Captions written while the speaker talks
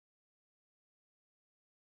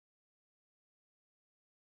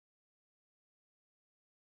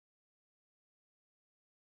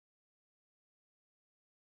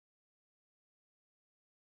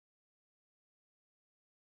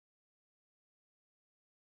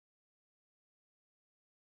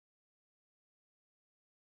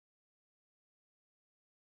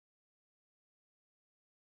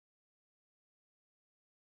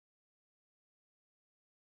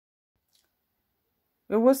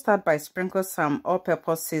We will start by sprinkling some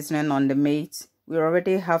all-purpose seasoning on the meat. We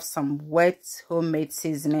already have some wet homemade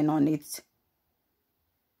seasoning on it.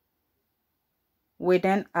 We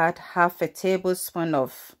then add half a tablespoon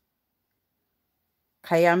of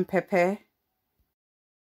cayenne pepper,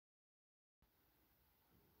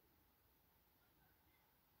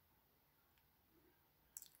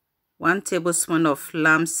 1 tablespoon of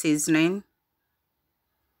lamb seasoning,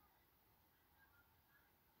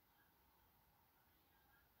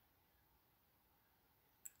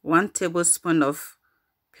 1 tablespoon of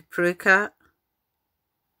paprika,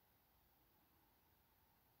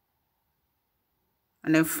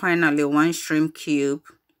 and then finally 1 shrimp cube.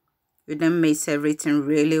 You then mix everything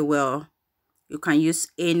really well. You can use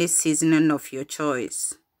any seasoning of your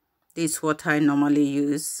choice. This is what I normally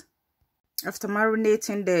use. After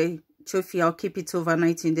marinating the chofi, I'll keep it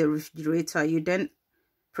overnight in the refrigerator. You then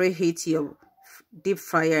preheat your deep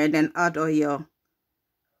fryer and then add oil.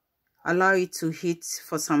 Allow it to heat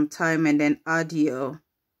for some time and then add your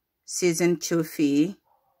seasoned chofi.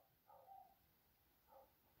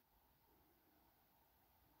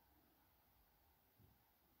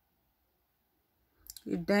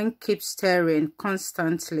 You then keep stirring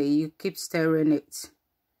constantly. You keep stirring it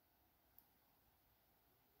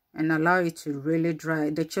and allow it to really dry.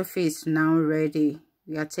 The chofi is now ready.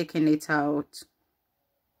 We are taking it out.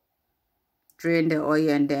 Drain the oil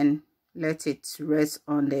and then let it rest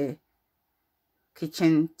on the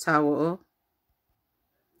kitchen towel.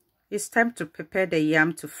 It's time to prepare the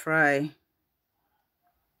yam to fry.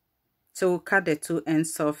 So we'll cut the 2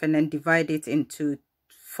 ends off and then divide it into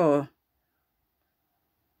 4.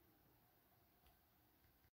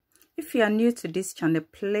 If you are new to this channel,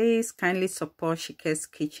 please kindly support Shike's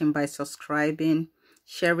Kitchen by subscribing,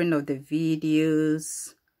 sharing of the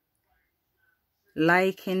videos,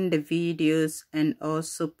 liking the videos, and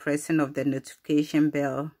also pressing of the notification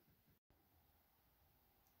bell.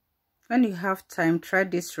 When you have time, try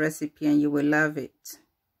this recipe and you will love it.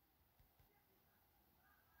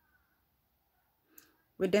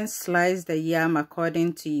 We then slice the yam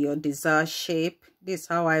according to your desired shape. This is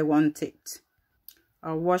how I want it.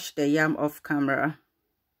 I'll wash the yam off camera.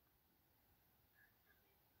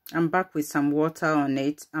 I'm back with some water on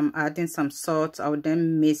it. I'm adding some salt. I'll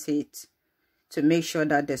then mix it to make sure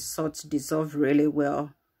that the salt dissolves really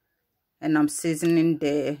well. And I'm seasoning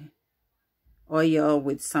the oil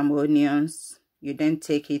with some onions. You then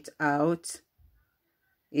take it out.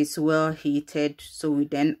 It's well heated, so we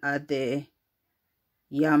then add the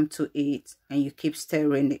yam to it and you keep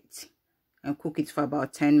stirring it and cook it for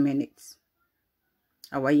about 10 minutes.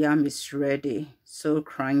 Our yam is ready, so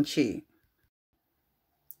crunchy.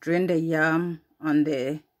 Drain the yam on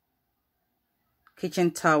the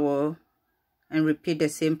kitchen towel and repeat the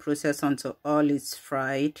same process until all is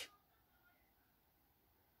fried.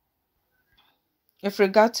 With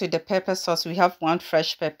regard to the pepper sauce, we have 1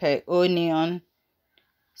 fresh pepper, onion,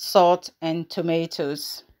 salt, and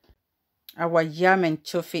tomatoes. Our yam and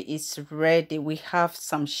chofi is ready. We have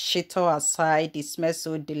some shito aside. It smells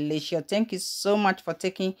so delicious. Thank you so much for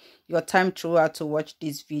taking your time throughout to watch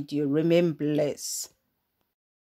this video. Remain blessed.